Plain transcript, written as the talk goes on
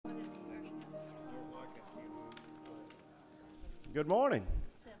Good morning.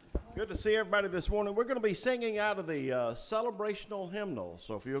 Good to see everybody this morning. We're going to be singing out of the celebrational hymnal.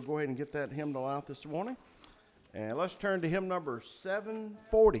 So if you'll go ahead and get that hymnal out this morning. And let's turn to hymn number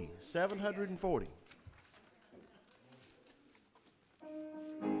 740.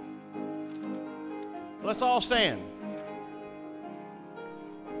 Let's all stand.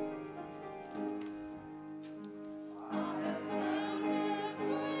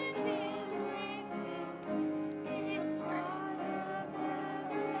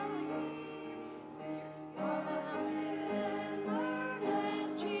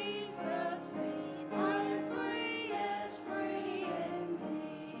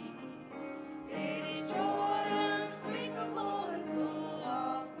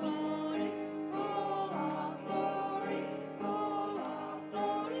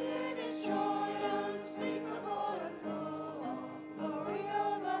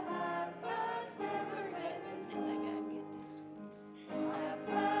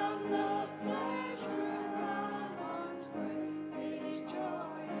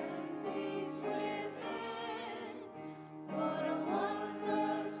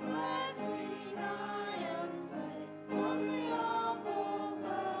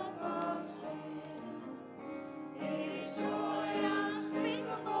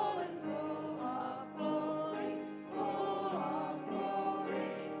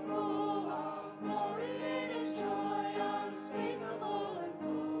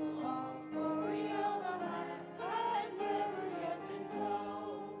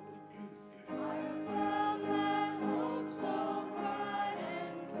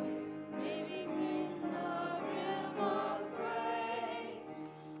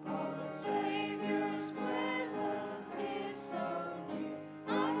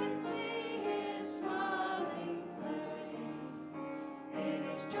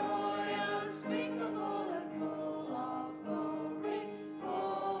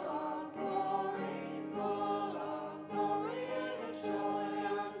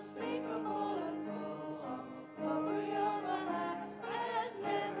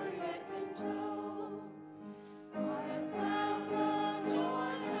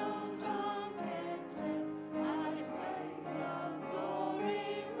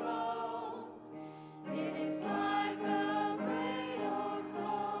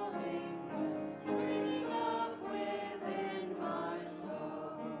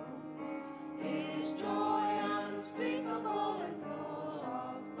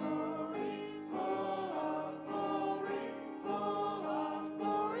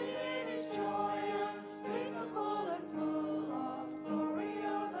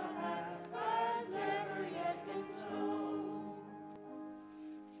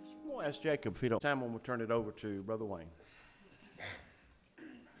 Ask Jacob if he don't. Time when we'll turn it over to Brother Wayne.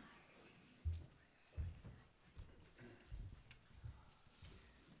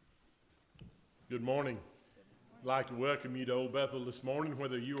 Good morning. I'd like to welcome you to Old Bethel this morning,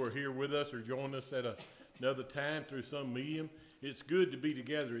 whether you are here with us or join us at another time through some medium. It's good to be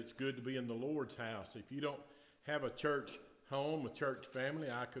together. It's good to be in the Lord's house. If you don't have a church home, a church family,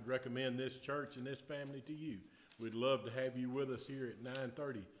 I could recommend this church and this family to you. We'd love to have you with us here at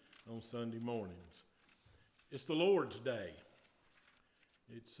 9:30 on Sunday mornings. It's the Lord's Day.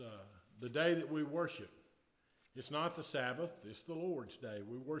 It's the day that we worship. It's not the Sabbath, it's the Lord's Day.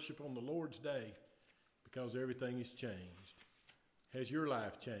 We worship on the Lord's Day because everything has changed. Has your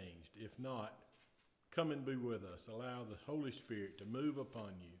life changed? If not, come and be with us. Allow the Holy Spirit to move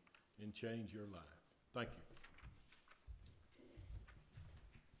upon you and change your life. Thank you.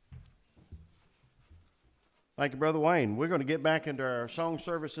 Thank you, Brother Wayne. We're going to get back into our song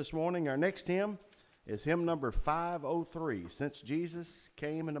service this morning. Our next hymn is hymn number 503, Since Jesus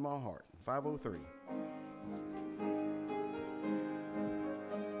Came Into My Heart. 503.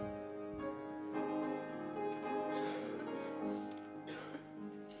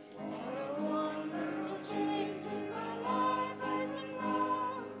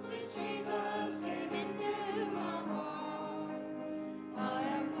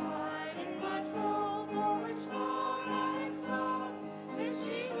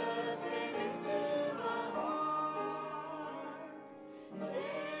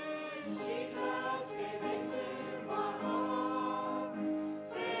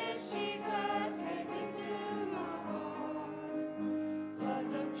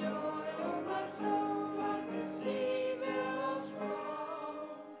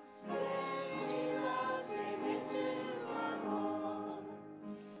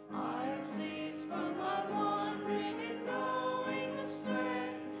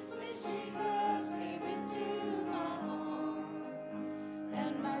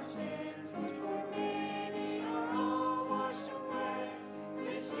 Which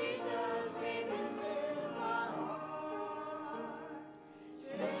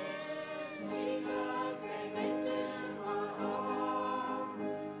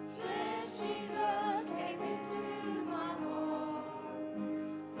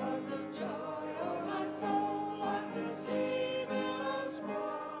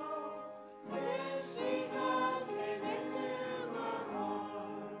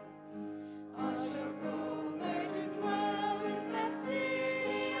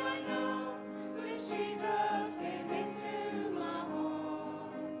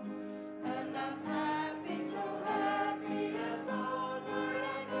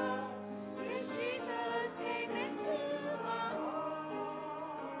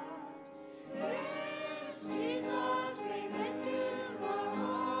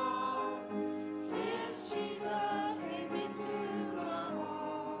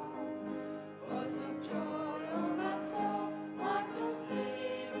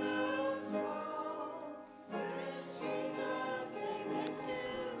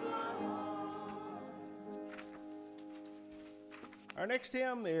Our next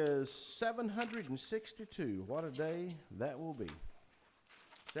hymn is 762. What a day that will be.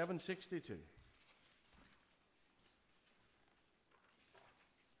 762.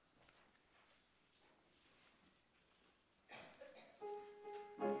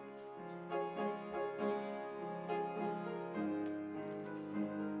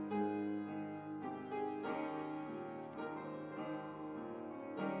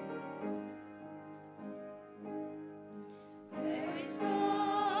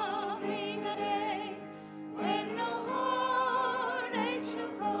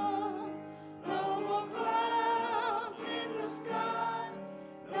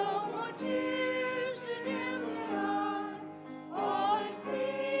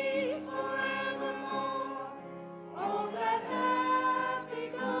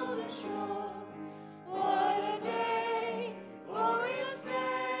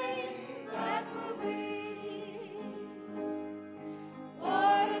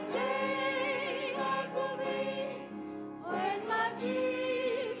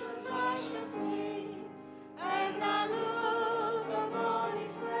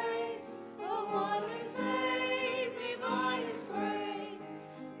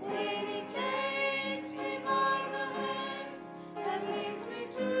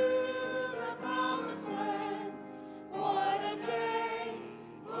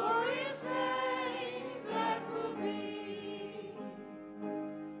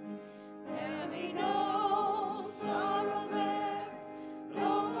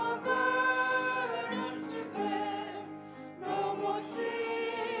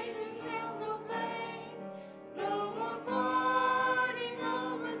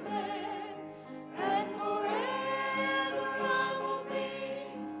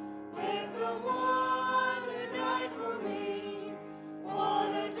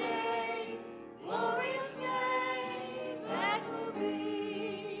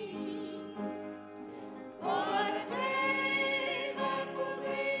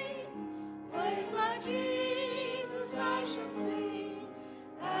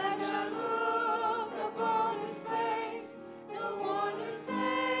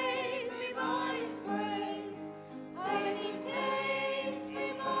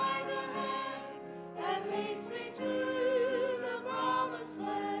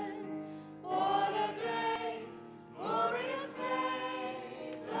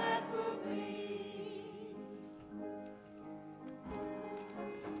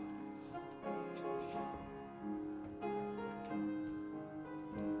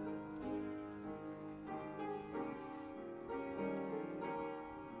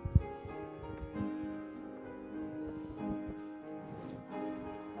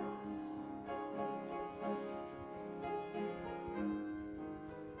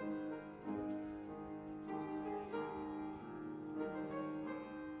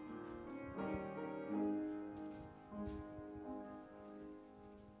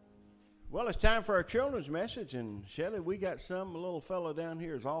 Well, it's time for our children's message, and Shelley, we got a little fellow down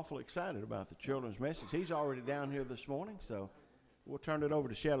here is awful excited about the children's message. He's already down here this morning, so we'll turn it over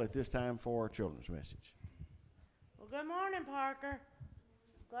to Shelley at this time for our children's message. Well, good morning, Parker.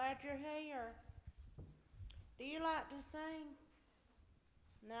 Glad you're here. Do you like to sing?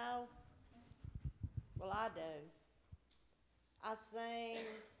 No? Well, I do. I sing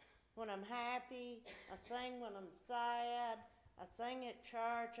when I'm happy. I sing when I'm sad. I sing at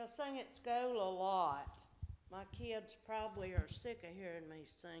church. I sing at school a lot. My kids probably are sick of hearing me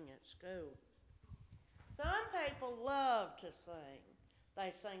sing at school. Some people love to sing.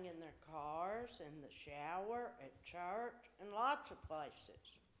 They sing in their cars, in the shower, at church, and lots of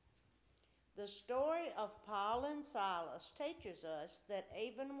places. The story of Paul and Silas teaches us that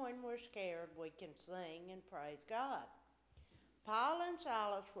even when we're scared, we can sing and praise God. Paul and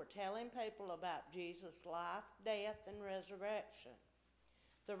Silas were telling people about Jesus' life, death, and resurrection.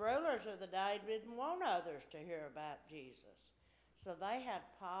 The rulers of the day didn't want others to hear about Jesus, so they had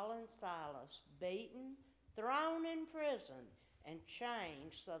Paul and Silas beaten, thrown in prison, and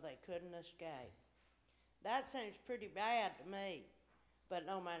chained so they couldn't escape. That seems pretty bad to me, but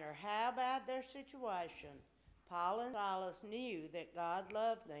no matter how bad their situation, Paul and Silas knew that God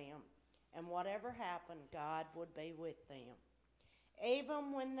loved them, and whatever happened, God would be with them.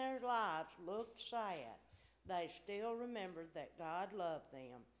 Even when their lives looked sad, they still remembered that God loved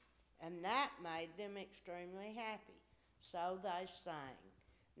them, and that made them extremely happy. So they sang.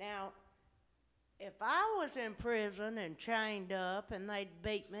 Now, if I was in prison and chained up and they'd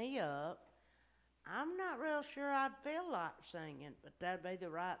beat me up, I'm not real sure I'd feel like singing, but that'd be the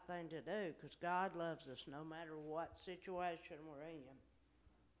right thing to do because God loves us no matter what situation we're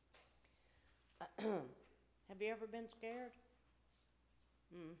in. Have you ever been scared?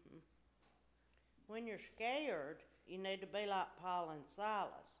 When you're scared, you need to be like Paul and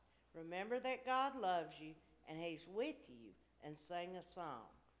Silas. Remember that God loves you and He's with you, and sing a song.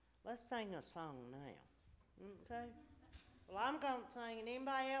 Let's sing a song now. Okay? Well, I'm going to sing, and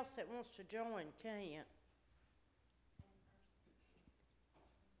anybody else that wants to join can.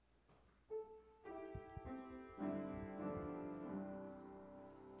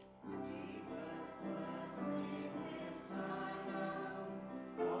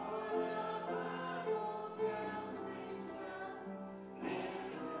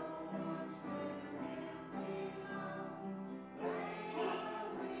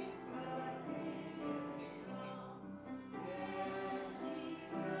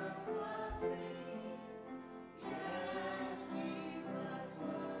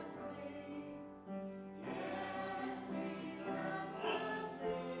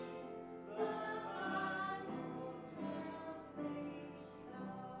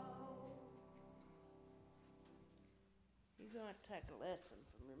 You're going to take a lesson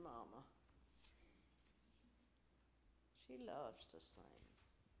from your mama. She loves to sing.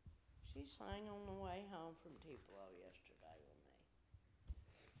 She sang on the way home from Tupelo yesterday with me.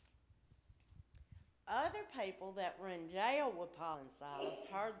 Other people that were in jail with Paul and Silas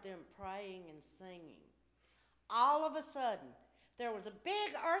heard them praying and singing. All of a sudden, there was a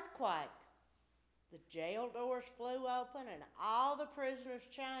big earthquake. The jail doors flew open and all the prisoners'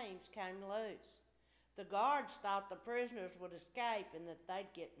 chains came loose. The guards thought the prisoners would escape and that they'd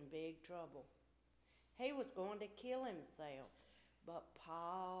get in big trouble. He was going to kill himself, but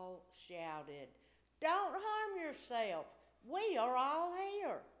Paul shouted, "Don't harm yourself. We are all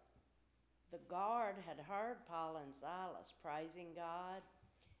here." The guard had heard Paul and Silas praising God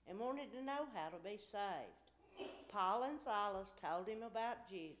and wanted to know how to be saved. Paul and Silas told him about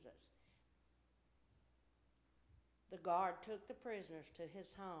Jesus. The guard took the prisoners to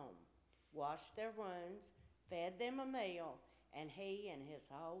his home, washed their wounds, fed them a meal, and he and his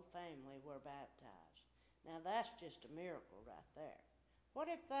whole family were baptized. Now that's just a miracle right there. What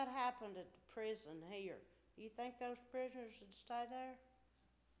if that happened at the prison here? Do you think those prisoners would stay there?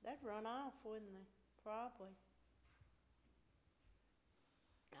 They'd run off, wouldn't they? Probably.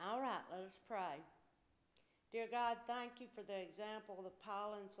 All right, let us pray. Dear God, thank you for the example of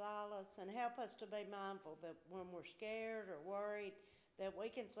Paul and Silas, and help us to be mindful that when we're scared or worried, that we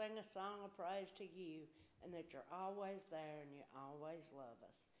can sing a song of praise to you, and that you're always there and you always love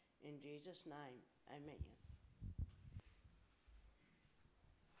us. In Jesus' name, amen.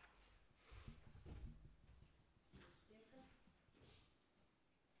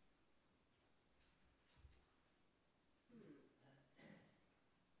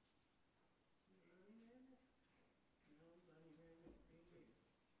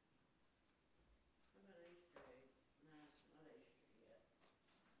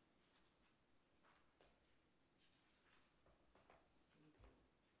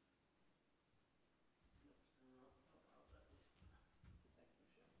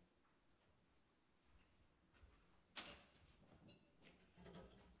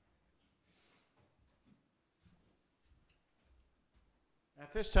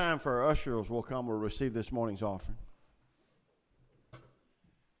 At this time, for our ushers will come and receive this morning's offering.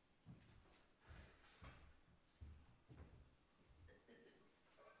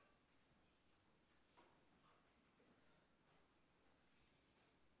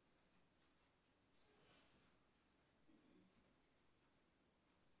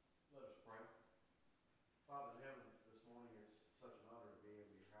 Let us pray. Father in heaven, this morning it's such an honor to be able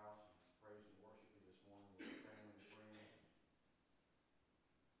to your house and praise and worship you this morning with your family and friends.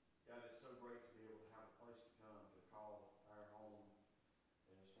 God, it's so great to be able to have a place to come to call our home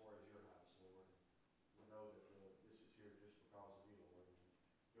and as far as your house, Lord. We know that this is here just because of you, Lord, and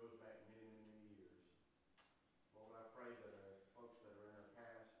it goes back many, many, many years. Lord, I pray that our folks that are in our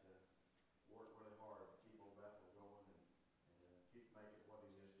past work really hard to keep Old Bethel going and keep making it what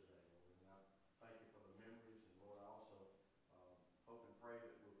it is today, Lord. And I thank you for the memories, and Lord, I also hope and pray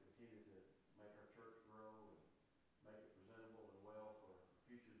that we'll continue to make our church grow and make it presentable and well for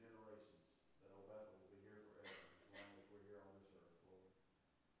future generations, that Old Bethel will be here forever as long as we're here on this earth, Lord.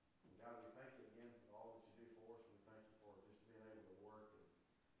 And God, we thank you again for all that you do for us. We thank you for just being able to work and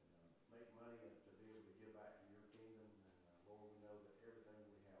make money and to be able to give back to your kingdom. And Lord, we know that everything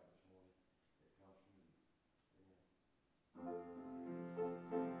we have this morning, it comes from you. Amen.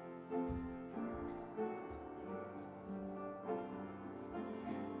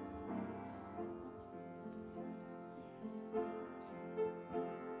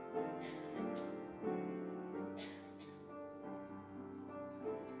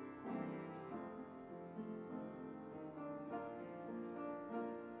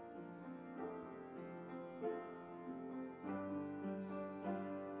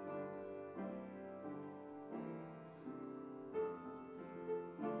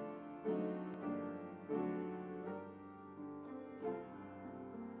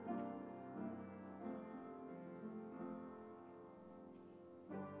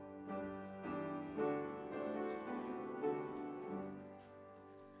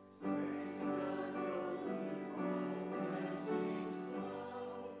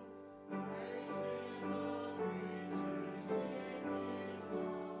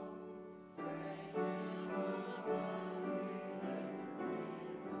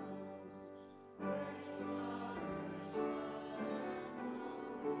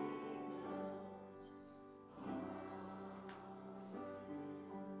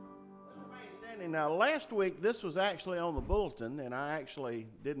 morning. Now, last week, this was actually on the bulletin, and I actually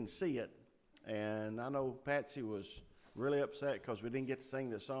didn't see it. And I know Patsy was really upset because we didn't get to sing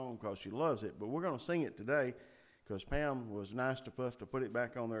this song because she loves it. But we're going to sing it today because Pam was nice enough to put it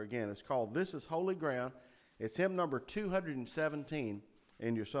back on there again. It's called This Is Holy Ground. It's hymn number 217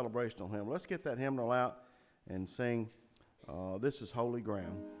 in your celebrational hymn. Let's get that hymnal out and sing This Is Holy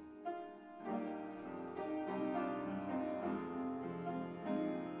Ground.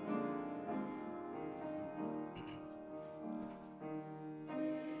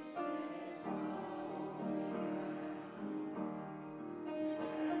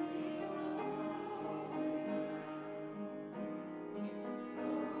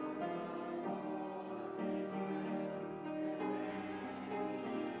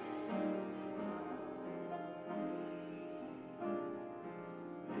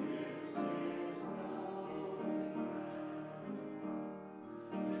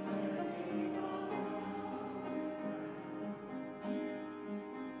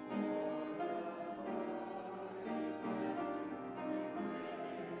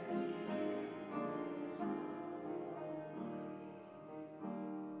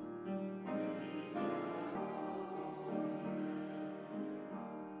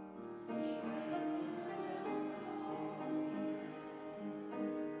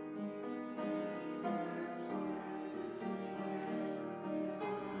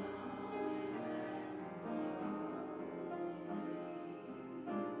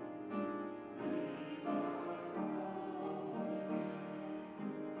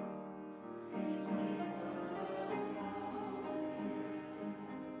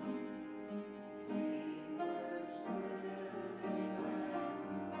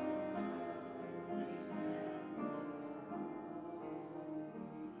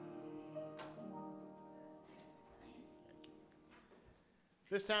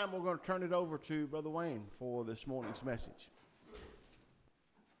 This time we're going to turn it over to Brother Wayne for this morning's message.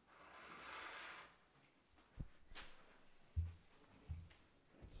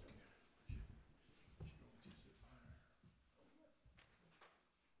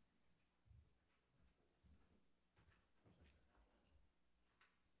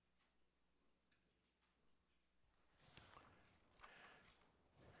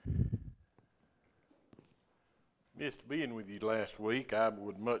 Missed being with you last week. I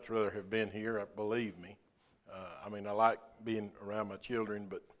would much rather have been here, believe me. I like being around my children,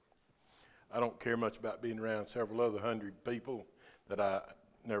 but I don't care much about being around several other hundred people that I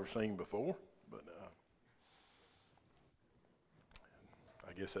never seen before. But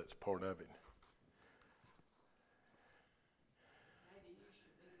I guess that's part of it. Maybe you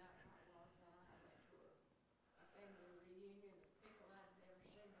should be like I was when I went to a family reunion of people I'd never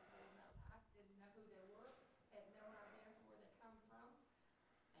seen before. I didn't know who they were, had no idea where they come from.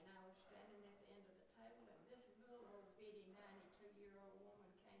 And I was standing at the end of the table, and this little old bitty 92-year-old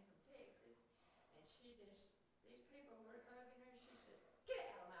woman came from Texas, and these people were hugging her, and she said, "Get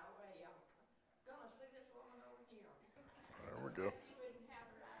out of my way, I'm gonna see this woman over here." There we go. You wouldn't have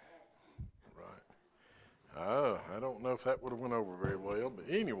her like that. Right. I don't know if that would have went over very well, but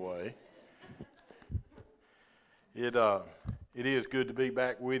anyway, it is good to be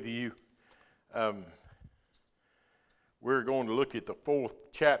back with you. We're going to look at the 4th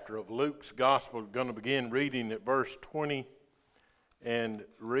chapter of Luke's Gospel. We're going to begin reading at verse 20 and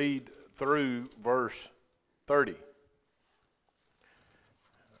read through verse 30.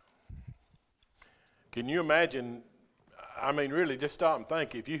 Can you imagine, really just stop and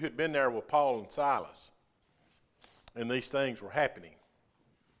think, if you had been there with Paul and Silas and these things were happening.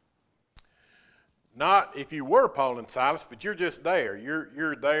 Not if you were Paul and Silas, but you're just there.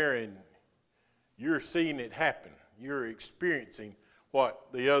 You're there and you're seeing it happen. You're experiencing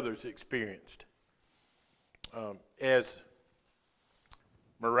what the others experienced. As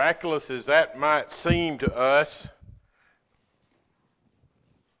miraculous as that might seem to us,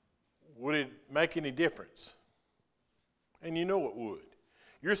 would it make any difference? And you know it would.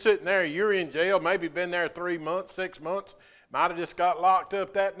 You're sitting there, you're in jail, maybe been there 3 months, 6 months, might have just got locked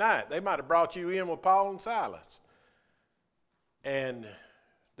up that night. They might have brought you in with Paul and Silas. And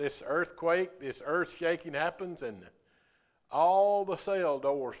this earthquake, this earth shaking happens, and all the cell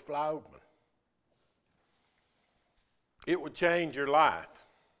doors fly open. It would change your life.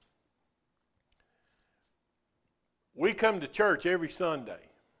 We come to church every Sunday.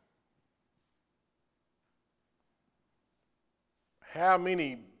 How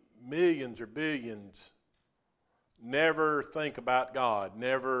many millions or billions never think about God,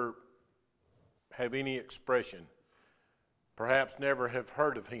 never have any expression, perhaps never have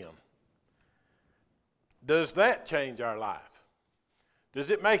heard of Him? Does that change our life? Does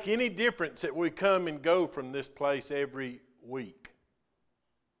it make any difference that we come and go from this place every week?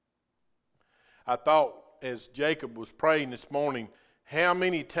 I thought as Jacob was praying this morning, how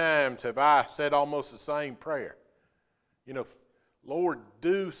many times have I said almost the same prayer? You know, Lord,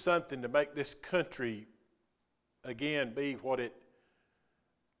 do something to make this country again be what it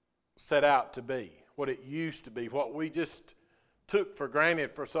set out to be, what it used to be, what we just took for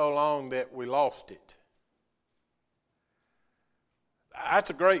granted for so long that we lost it. That's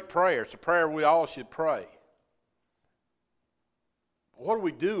a great prayer. It's a prayer we all should pray. But what do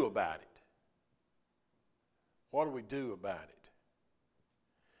we do about it? What do we do about it?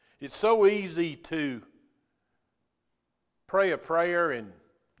 It's so easy to pray a prayer and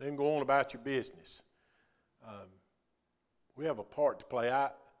then go on about your business. We have a part to play.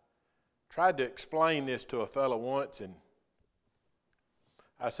 I tried to explain this to a fellow once, and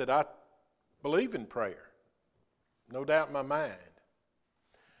I said, I believe in prayer. No doubt in my mind.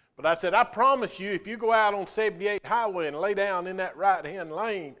 But I said, I promise you, if you go out on 78 highway and lay down in that right-hand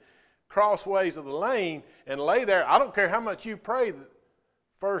lane, crossways of the lane, and lay there, I don't care how much you pray, the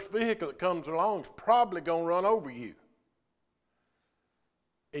first vehicle that comes along is probably going to run over you.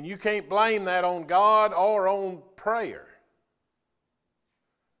 And you can't blame that on God or on prayer.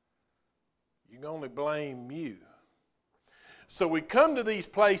 You can only blame you. So we come to these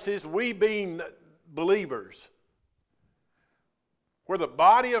places, we being believers, where the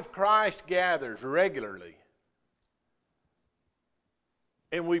body of Christ gathers regularly.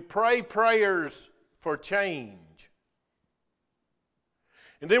 And we pray prayers for change.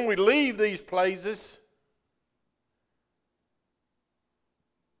 And then we leave these places,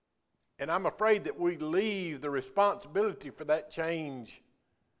 and I'm afraid that we leave the responsibility for that change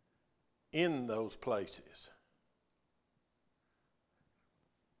in those places.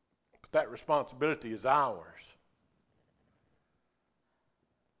 But that responsibility is ours.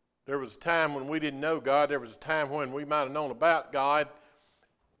 There was a time when we didn't know God. There was a time when we might have known about God.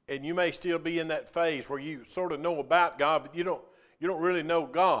 And you may still be in that phase where you sort of know about God, but you don't really know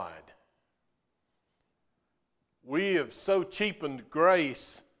God. We have so cheapened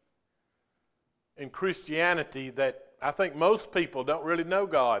grace and Christianity that I think most people don't really know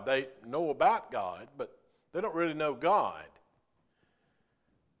God. They know about God, but they don't really know God.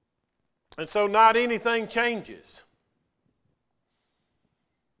 And so not anything changes.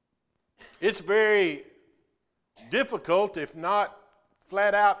 It's very difficult, if not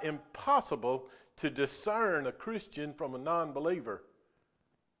flat out impossible, to discern a Christian from a non-believer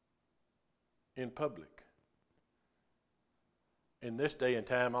in public. In this day and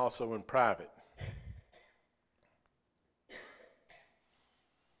time, also in private.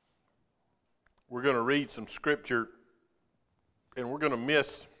 We're going to read some scripture, and we're going to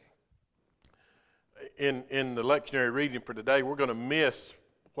miss, in the lectionary reading for today, we're going to miss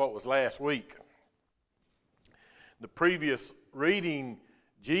what was last week. The previous reading,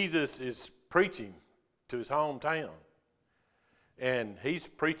 Jesus is preaching to his hometown. And he's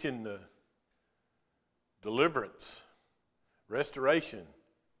preaching the deliverance, restoration,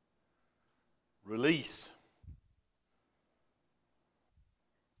 release.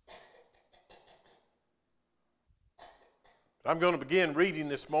 I'm going to begin reading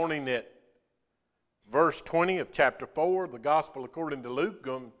this morning at verse 20 of chapter 4, the Gospel according to Luke.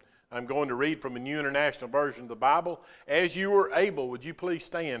 I'm going to read from a New International Version of the Bible. As you are able, would you please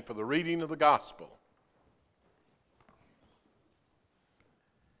stand for the reading of the Gospel?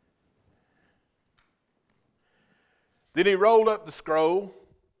 Then he rolled up the scroll,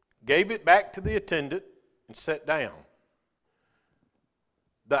 gave it back to the attendant, and sat down.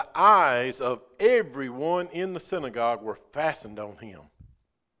 The eyes of everyone in the synagogue were fastened on him.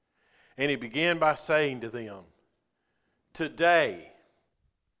 And he began by saying to them, "Today,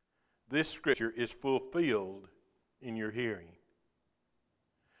 this scripture is fulfilled in your hearing."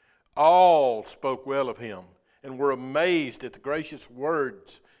 All spoke well of him and were amazed at the gracious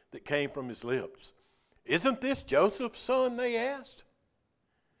words that came from his lips. "Isn't this Joseph's son?" they asked.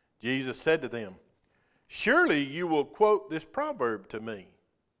 Jesus said to them, "Surely you will quote this proverb to me.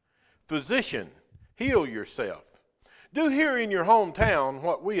 Physician, heal yourself. Do here in your hometown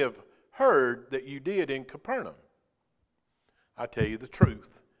what we have heard that you did in Capernaum." "I tell you the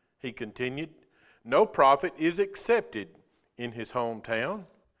truth," he continued, "no prophet is accepted in his hometown.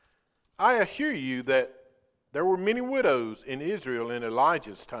 I assure you that there were many widows in Israel in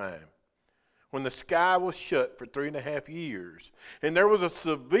Elijah's time, when the sky was shut for 3.5 years, and there was a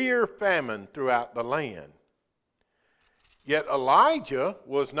severe famine throughout the land. Yet Elijah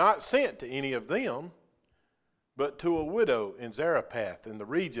was not sent to any of them, but to a widow in Zarephath in the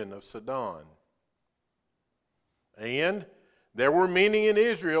region of Sidon. And There were many in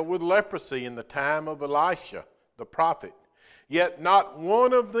Israel with leprosy in the time of Elisha, the prophet. Yet not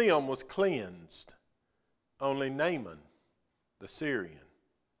one of them was cleansed, only Naaman, the Syrian.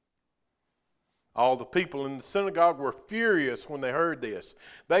 All the people in the synagogue were furious when they heard this.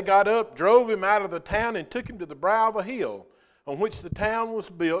 They got up, drove him out of the town, and took him to the brow of a hill on which the town was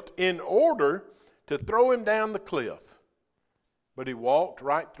built in order to throw him down the cliff. But he walked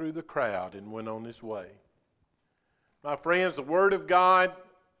right through the crowd and went on his way. My friends, the word of God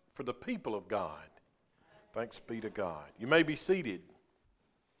for the people of God. Thanks be to God. You may be seated.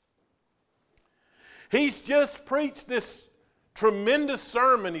 He's just preached this tremendous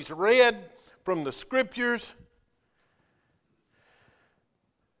sermon. He's read from the scriptures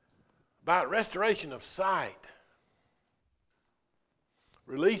about restoration of sight,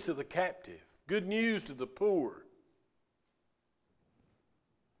 release of the captive, good news to the poor.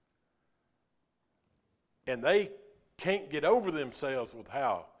 And they can't get over themselves with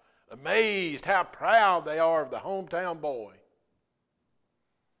how amazed, how proud they are of the hometown boy.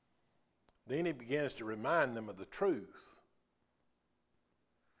 Then he begins to remind them of the truth.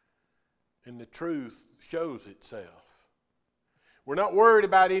 And the truth shows itself. We're not worried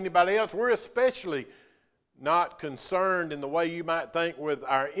about anybody else. We're especially not concerned in the way you might think with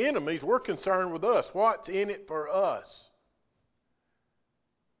our enemies. We're concerned with us. What's in it for us?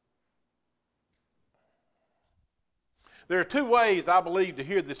 There are two ways, I believe, to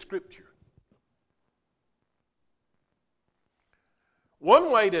hear this scripture.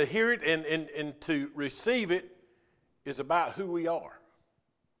 One way to hear it and to receive it is about who we are.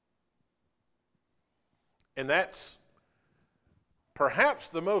 And that's perhaps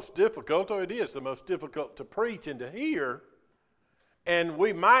the most difficult, or it is the most difficult to preach and to hear. And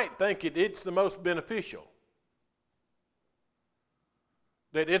we might think it's the most beneficial.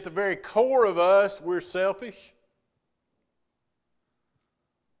 That at the very core of us, we're selfish.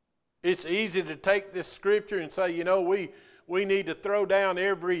 It's easy to take this scripture and say, you know, we need to throw down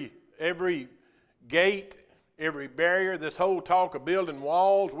every gate, every barrier, this whole talk of building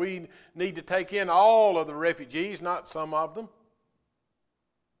walls. We need to take in all of the refugees, not some of them.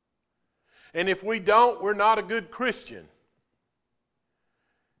 And if we don't, we're not a good Christian.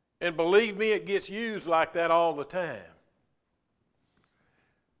 And believe me, it gets used like that all the time.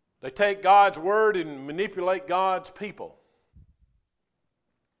 They take God's word and manipulate God's people.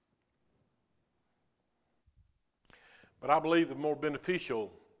 But I believe the more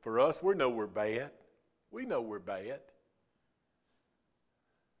beneficial for us, we know we're bad. We know we're bad.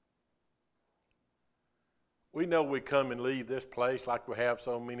 We know we come and leave this place like we have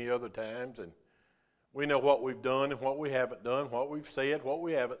so many other times, and we know what we've done and what we haven't done, what we've said, what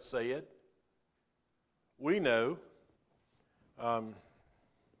we haven't said. We know.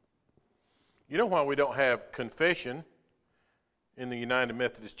 You know why we don't have confession in the United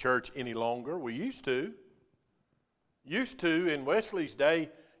Methodist Church any longer? We used to. In Wesley's day,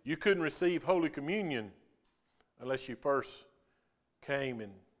 you couldn't receive Holy Communion unless you first came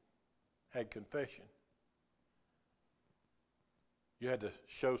and had confession. You had to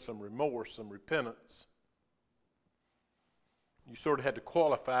show some remorse, some repentance. You sort of had to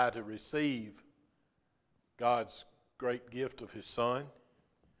qualify to receive God's great gift of His Son.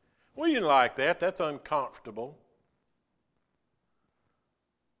 We didn't like that. That's uncomfortable.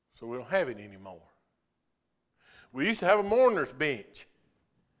 So we don't have it anymore. We used to have a mourner's bench.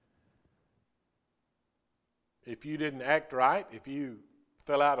 If you didn't act right, if you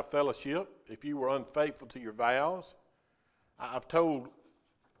fell out of fellowship, if you were unfaithful to your vows, I've told,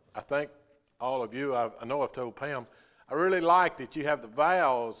 I think all of you, I know I've told Pam, I really like that you have the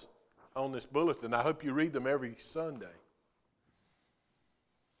vows on this bulletin. I hope you read them every Sunday.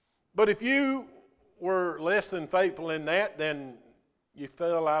 But if you were less than faithful in that, then you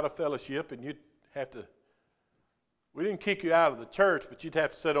fell out of fellowship and you'd have to, we didn't kick you out of the church, but you'd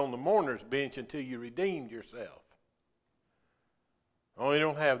have to sit on the mourner's bench until you redeemed yourself. Oh, you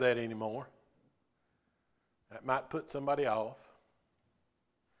don't have that anymore. That might put somebody off.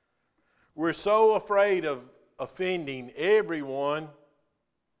 We're so afraid of offending everyone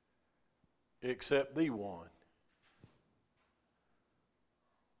except the one.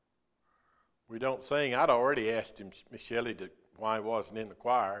 We don't sing. I'd already asked him, Miss Shelley, why he wasn't in the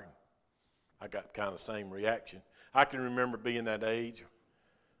choir. I got kind of the same reaction. I can remember being that age.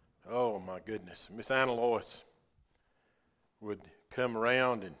 Oh, my goodness. Miss Anna Lois would come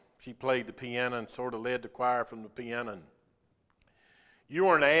around, and she played the piano and sort of led the choir from the piano. And you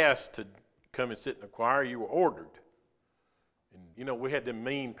weren't asked to come and sit in the choir. You were ordered. And, you know, we had them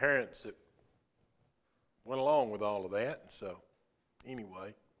mean parents that went along with all of that. And so,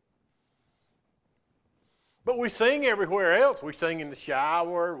 anyway. But we sing everywhere else. We sing in the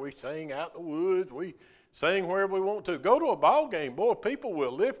shower. We sing out in the woods. We sing wherever we want to. Go to a ball game. Boy, people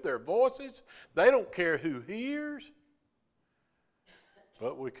will lift their voices. They don't care who hears.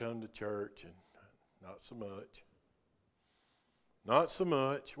 But we come to church and not so much. Not so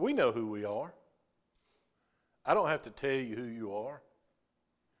much. We know who we are. I don't have to tell you who you are.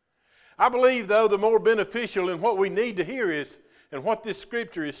 I believe, though, the more beneficial and what we need to hear is, and what this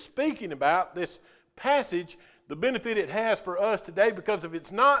scripture is speaking about, this passage, the benefit it has for us today, because if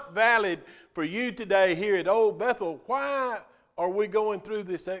it's not valid for you today here at Old Bethel, why are we going through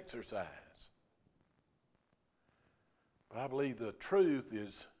this exercise? But I believe the truth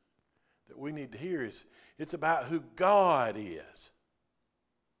is that we need to hear is it's about who God is.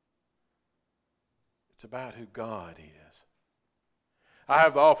 It's about who God is. I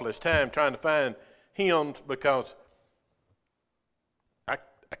have the awfulest time trying to find hymns because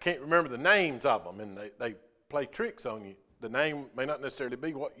I can't remember the names of them, and they play tricks on you. The name may not necessarily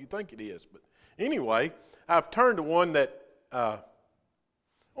be what you think it is. But anyway, I've turned to one that I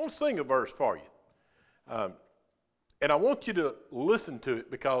want to sing a verse for you. And I want you to listen to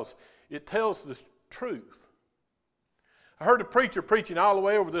it because it tells the truth. I heard a preacher preaching all the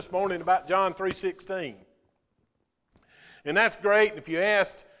way over this morning about John 3:16. And that's great. If you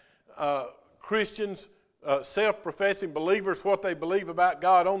asked Christians, self-professing believers, what they believe about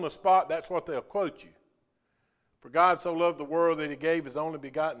God on the spot, that's what they'll quote you. For God so loved the world that he gave his only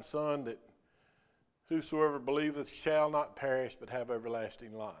begotten Son, that whosoever believeth shall not perish but have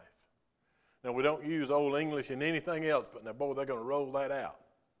everlasting life. Now, we don't use Old English in anything else, but now, boy, they're going to roll that out.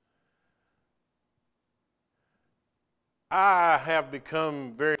 I have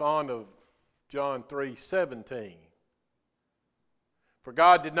become very fond of John 3:17. For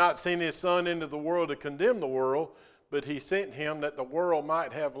God did not send his Son into the world to condemn the world, but he sent him that the world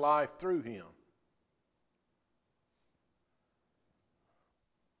might have life through him.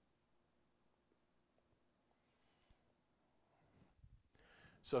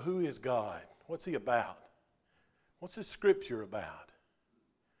 So who is God? What's he about? What's this scripture about?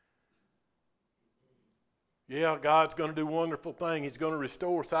 Yeah, God's going to do wonderful things. He's going to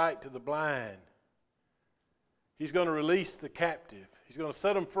restore sight to the blind. He's going to release the captive. He's going to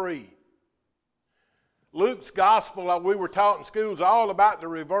set them free. Luke's gospel, like we were taught in school, is all about the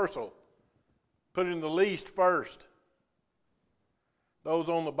reversal. Putting the least first. Those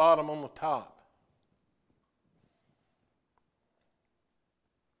on the bottom on the top.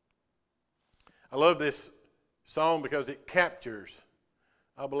 I love this song because it captures,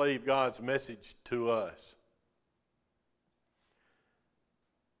 I believe, God's message to us.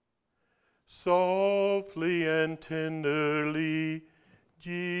 Softly and tenderly,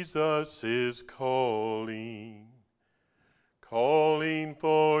 Jesus is calling, calling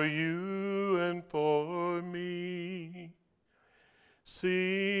for you and for me.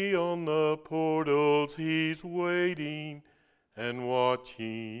 See on the portals he's waiting and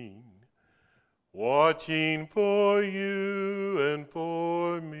watching, watching for you and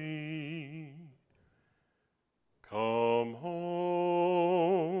for me. Come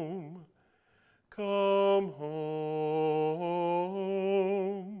home, come home.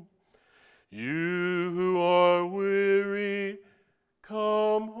 You who are weary,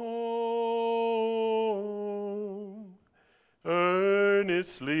 come home.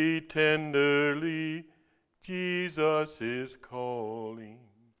 Earnestly, tenderly, Jesus is calling.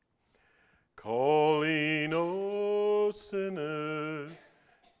 Calling, oh sinner,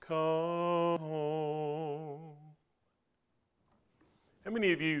 come home. How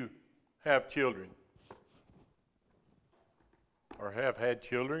many of you have children? Or have had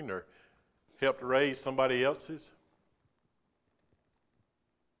children or helped raise somebody else's?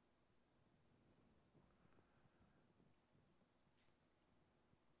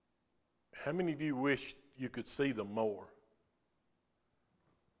 How many of you wish you could see them more?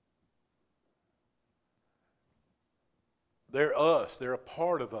 They're us. They're a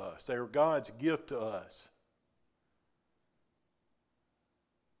part of us. They're God's gift to us.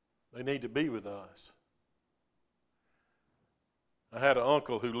 They need to be with us. I had an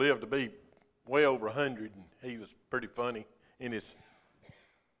uncle who lived to be way over 100, and he was pretty funny in his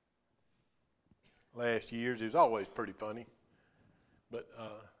last years. He was always pretty funny. But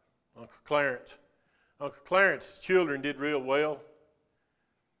Uncle Clarence's children did real well.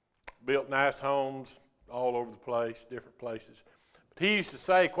 Built nice homes all over the place, different places. But he used to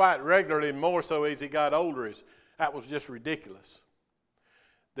say quite regularly, and more so as he got older, is that was just ridiculous.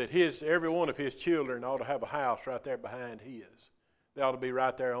 That every one of his children ought to have a house right there behind his. They ought to be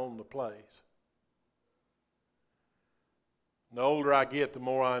right there on the place. And the older I get, the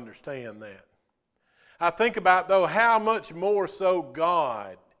more I understand that. I think about, though, how much more so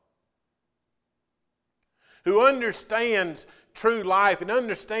God, who understands true life and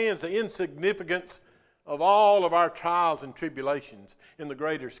understands the insignificance of all of our trials and tribulations in the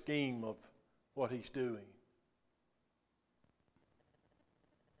greater scheme of what He's doing.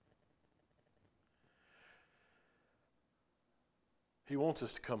 He wants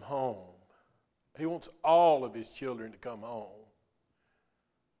us to come home. He wants all of His children to come home.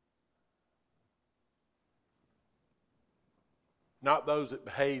 Not those that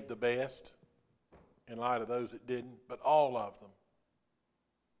behaved the best in light of those that didn't, but all of them.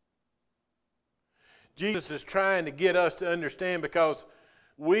 Jesus is trying to get us to understand, because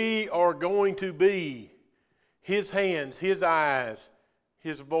we are going to be His hands, His eyes,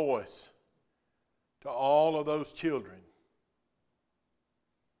 His voice to all of those children.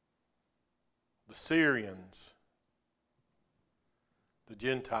 The Syrians, the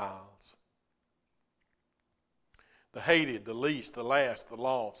Gentiles, the hated, the least, the last, the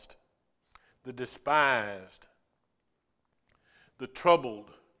lost, the despised, the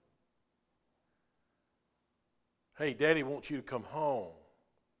troubled. Hey, Daddy wants you to come home.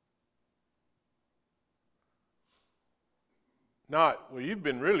 Not, well, you've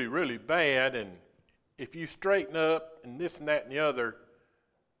been really, really bad, and if you straighten up and this and that and the other,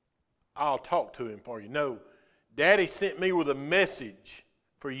 I'll talk to him for you. No, Daddy sent me with a message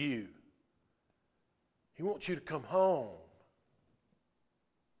for you. He wants you to come home.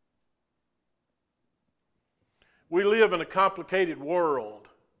 We live in a complicated world,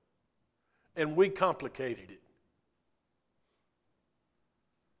 and we complicated it.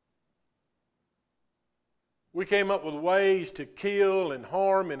 We came up with ways to kill and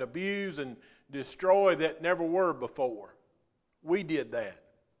harm and abuse and destroy that never were before. We did that.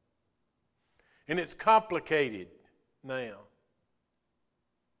 And it's complicated now.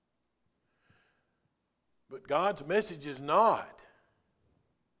 But God's message is not.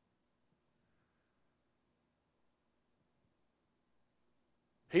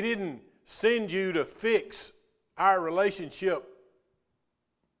 He didn't send you to fix our relationship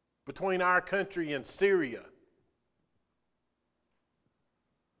between our country and Syria.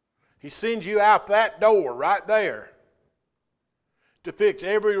 He sends you out that door right there to fix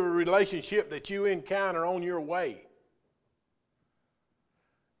every relationship that you encounter on your way.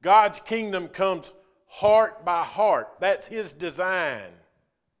 God's kingdom comes heart by heart. That's His design.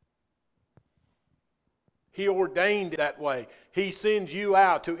 He ordained it that way. He sends you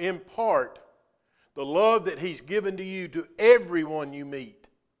out to impart the love that He's given to you to everyone you meet.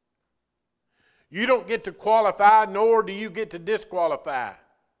 You don't get to qualify, nor do you get to disqualify.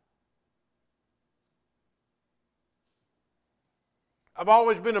 I've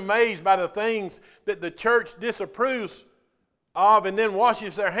always been amazed by the things that the church disapproves of and then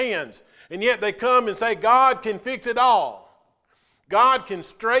washes their hands. And yet they come and say, God can fix it all. God can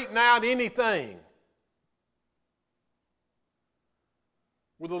straighten out anything.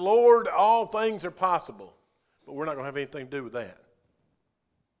 With the Lord, all things are possible. But we're not going to have anything to do with that.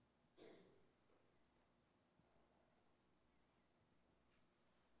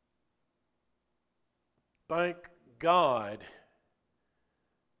 Thank God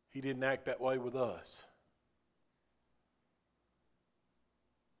He didn't act that way with us.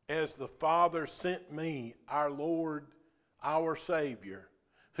 As the Father sent me, our Lord, our Savior,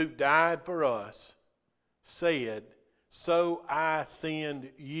 who died for us, said, so I send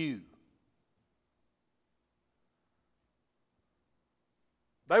you.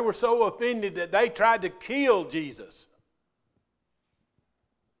 They were so offended that they tried to kill Jesus.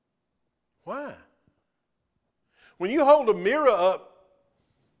 Why? When you hold a mirror up,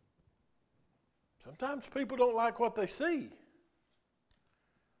 sometimes people don't like what they see.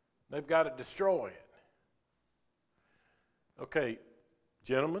 They've got to destroy it. Okay,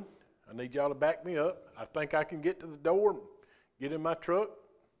 gentlemen, I need y'all to back me up. I think I can get to the door and get in my truck.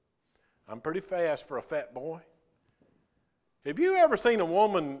 I'm pretty fast for a fat boy. Have you ever seen a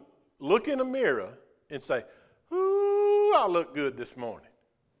woman look in a mirror and say, ooh, I look good this morning?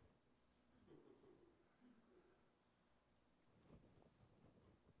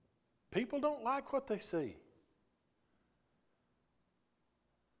 People don't like what they see.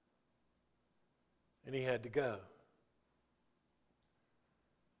 And He had to go.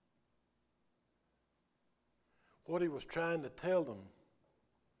 What He was trying to tell them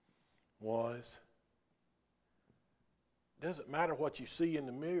was, it doesn't matter what you see in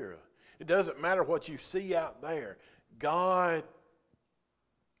the mirror. It doesn't matter what you see out there. God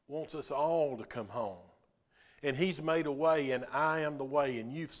wants us all to come home. And He's made a way, and I am the way,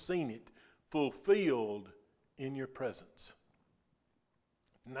 and you've seen it fulfilled in your presence.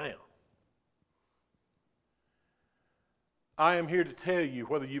 Now, I am here to tell you,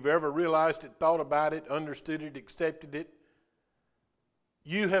 whether you've ever realized it, thought about it, understood it, accepted it,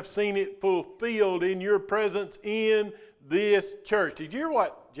 you have seen it fulfilled in your presence in this church. Did you hear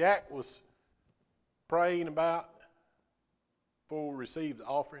what Jack was praying about before we received the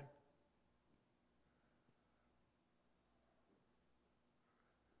offering?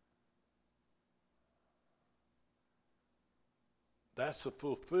 That's the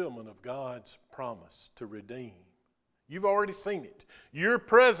fulfillment of God's promise to redeem. You've already seen it. Your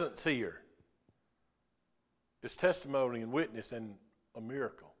presence here is testimony and witness and a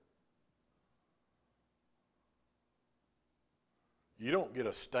miracle. You don't get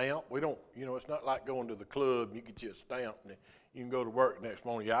a stamp. We don't, it's not like going to the club and you get you a stamp and you can go to work next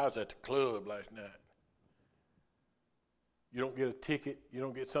morning. Yeah, I was at the club last night. You don't get a ticket. You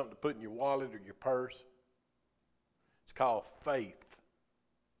don't get something to put in your wallet or your purse. It's called faith.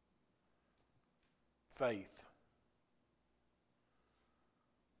 Faith.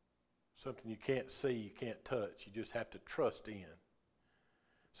 Something you can't see, you can't touch. You just have to trust in.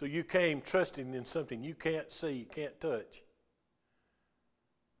 So you came trusting in something you can't see, you can't touch.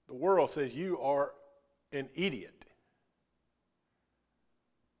 The world says you are an idiot.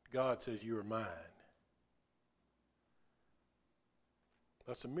 God says you are mine.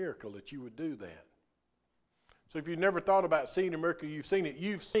 That's a miracle that you would do that. So if you've never thought about seeing a miracle, you've seen it.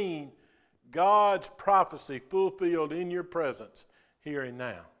 You've seen God's prophecy fulfilled in your presence here and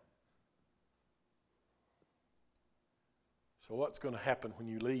now. So what's going to happen when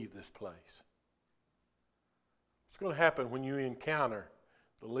you leave this place? What's going to happen when you encounter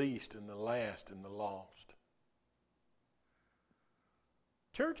the least and the last and the lost?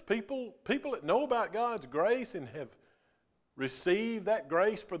 Church people that know about God's grace and have received that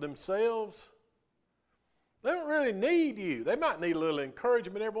grace for themselves, they don't really need you. They might need a little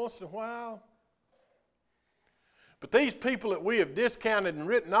encouragement every once in a while. But these people that we have discounted and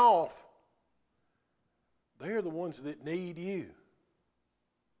written off, they're the ones that need you.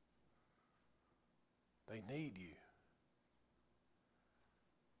 They need you.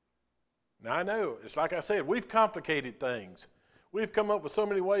 Now I know, it's like I said, we've complicated things. We've come up with so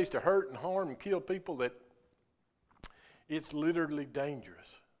many ways to hurt and harm and kill people that it's literally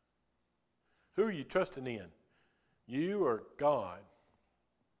dangerous. Who are you trusting in? You or God?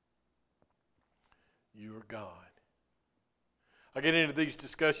 You or God? I get into these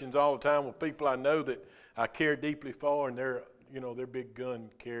discussions all the time with people I know that I care deeply for, and they're big gun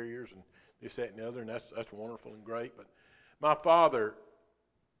carriers and this, that, and the other, and that's wonderful and great. But my father,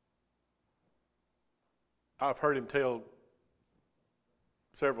 I've heard him tell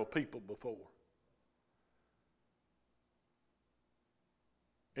several people before.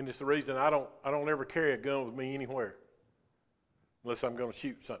 And it's the reason I don't ever carry a gun with me anywhere unless I'm going to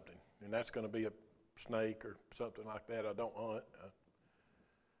shoot something. And that's going to be a snake or something like that. I don't hunt.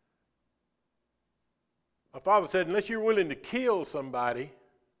 My father said, unless you're willing to kill somebody,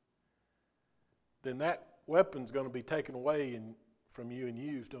 then that weapon's going to be taken away from you and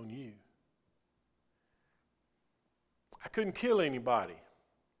used on you. I couldn't kill anybody.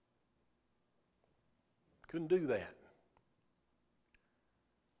 Couldn't do that.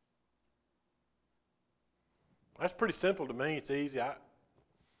 That's pretty simple to me. It's easy.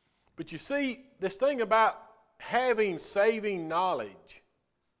 But you see, this thing about having saving knowledge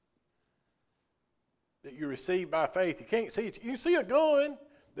that you receive by faith, you can't see it. You can see a gun.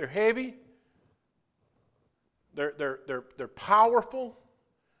 They're heavy. They're powerful.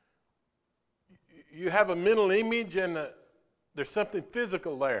 You have a mental image, and there's something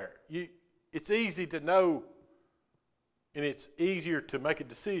physical there. It's easy to know, and it's easier to make a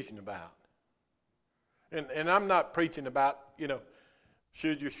decision about. And I'm not preaching about,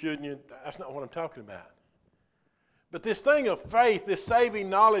 should you, shouldn't you. That's not what I'm talking about. But this thing of faith, this saving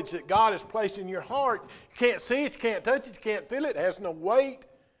knowledge that God has placed in your heart, you can't see it, you can't touch it, you can't feel it, it has no weight.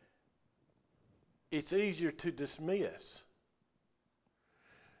 It's easier to dismiss.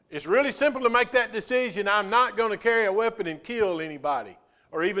 It's really simple to make that decision. I'm not going to carry a weapon and kill anybody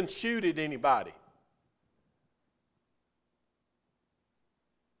or even shoot at anybody.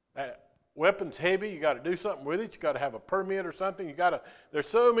 Weapon's heavy. You got to do something with it. You got to have a permit or something. There's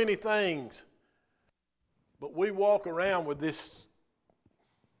so many things. But we walk around with this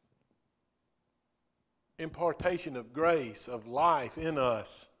impartation of grace, of life in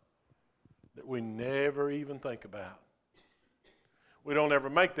us that we never even think about. We don't ever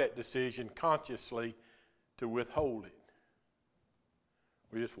make that decision consciously to withhold it.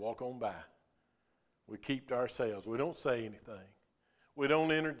 We just walk on by. We keep to ourselves. We don't say anything. We don't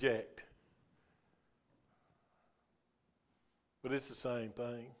interject. But it's the same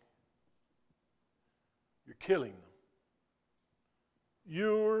thing. You're killing them.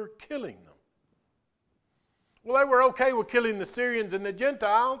 You're killing them. Well, they were okay with killing the Syrians and the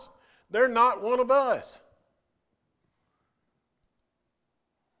Gentiles. They're not one of us.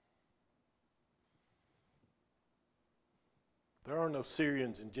 There are no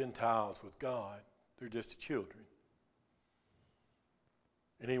Syrians and Gentiles with God. They're just children.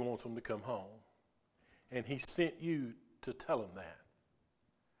 And He wants them to come home. And He sent you to tell them that.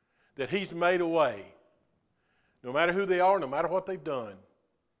 That He's made a way, no matter who they are, no matter what they've done,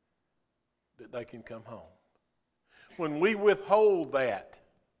 that they can come home. When we withhold that,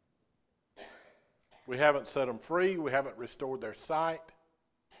 we haven't set them free, we haven't restored their sight,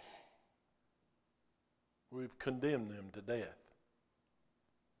 we've condemned them to death.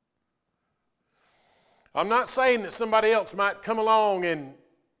 I'm not saying that somebody else might come along and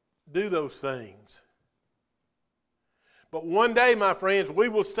do those things. But one day, my friends, we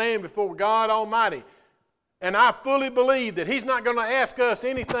will stand before God Almighty. And I fully believe that He's not going to ask us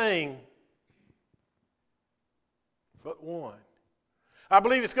anything but one. I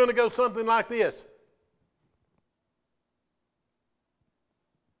believe it's going to go something like this.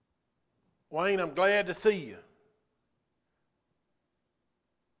 Wayne, I'm glad to see you.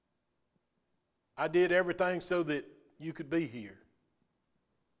 I did everything so that you could be here.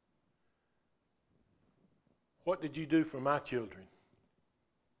 What did you do for my children?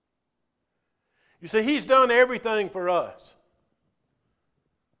 You see, He's done everything for us.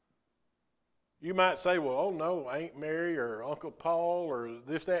 You might say, well, oh no, Aunt Mary or Uncle Paul or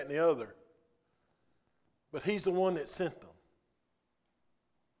this, that, and the other. But He's the one that sent them.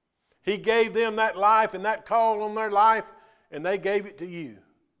 He gave them that life and that call on their life, and they gave it to you.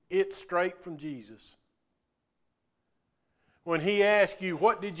 It's straight from Jesus. When He asks you,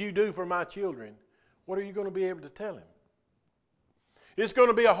 what did you do for my children? What are you going to be able to tell Him? It's going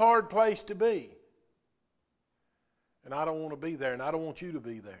to be a hard place to be. And I don't want to be there, and I don't want you to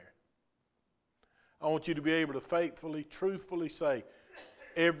be there. I want you to be able to faithfully, truthfully say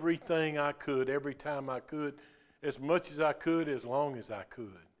everything I could, every time I could, as much as I could, as long as I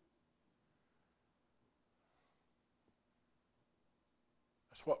could.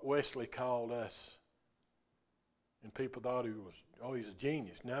 That's what Wesley called us. And people thought he was, oh, he's a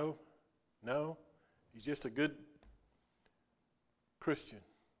genius. No, he's just a good Christian.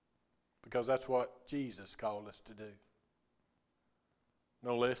 Because that's what Jesus called us to do.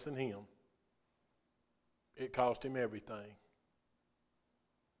 No less than Him. It cost Him everything.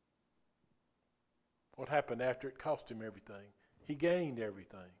 What happened after it cost Him everything? He gained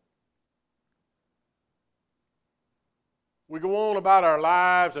everything. We go on about our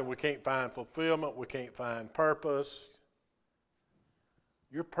lives and we can't find fulfillment, we can't find purpose.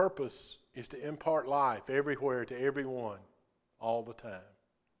 Your purpose is to impart life everywhere to everyone all the time.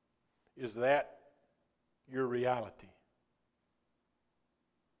 Is that your reality?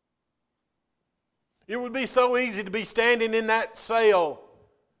 It would be so easy to be standing in that cell,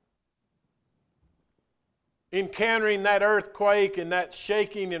 encountering that earthquake and that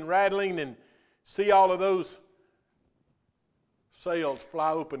shaking and rattling, and see all of those sails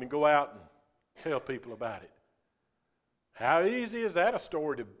fly open and go out and tell people about it. How easy is that a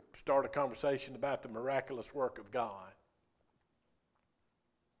story to start a conversation about the miraculous work of God?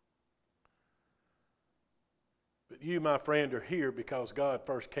 But you, my friend, are here because God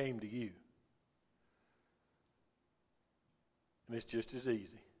first came to you. And it's just as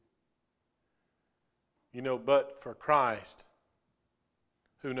easy. You know, but for Christ,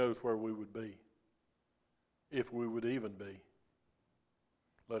 who knows where we would be, if we would even be.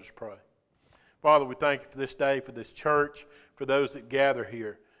 Let us pray. Father, we thank You for this day, for this church, for those that gather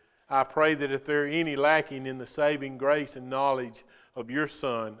here. I pray that if there are any lacking in the saving grace and knowledge of Your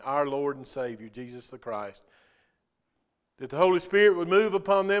Son, our Lord and Savior, Jesus the Christ, that the Holy Spirit would move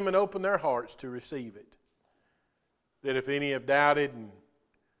upon them and open their hearts to receive it. That if any have doubted and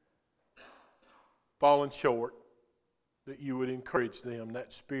fallen short, that You would encourage them,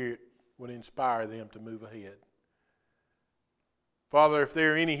 that Spirit would inspire them to move ahead. Father, if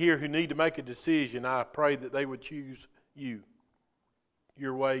there are any here who need to make a decision, I pray that they would choose You,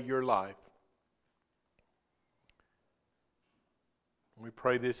 Your way, Your life. We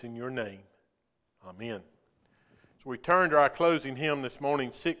pray this in Your name. Amen. So we turn to our closing hymn this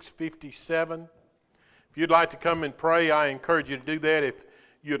morning, 657. If you'd like to come and pray, I encourage you to do that. If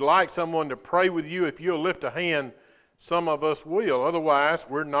you'd like someone to pray with you, if you'll lift a hand, some of us will. Otherwise,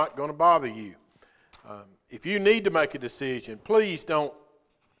 we're not going to bother you. If you need to make a decision, please don't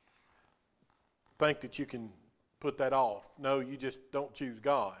think that you can put that off. No, you just don't choose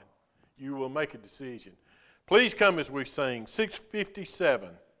God. You will make a decision. Please come as we sing 657.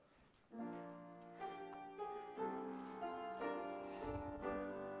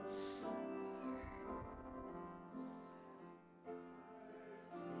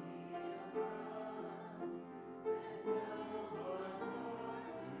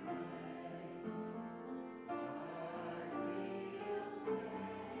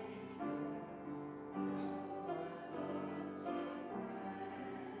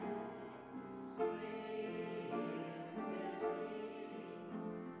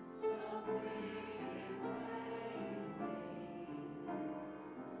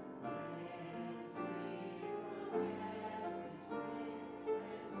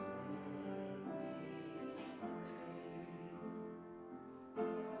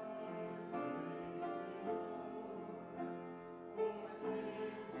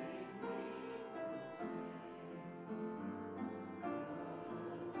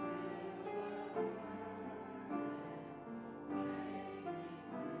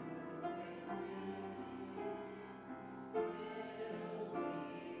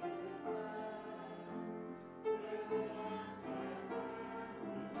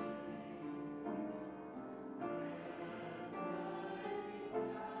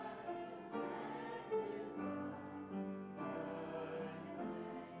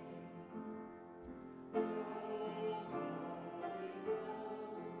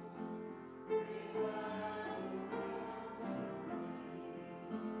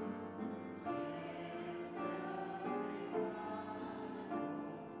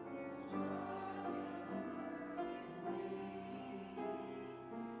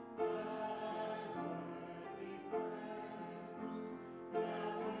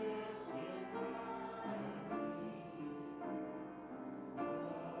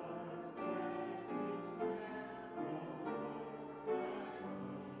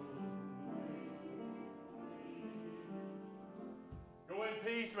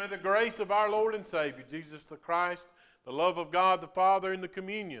 peace. May the grace of our Lord and Savior, Jesus the Christ, the love of God the Father, and the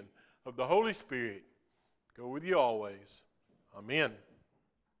communion of the Holy Spirit go with you always. Amen.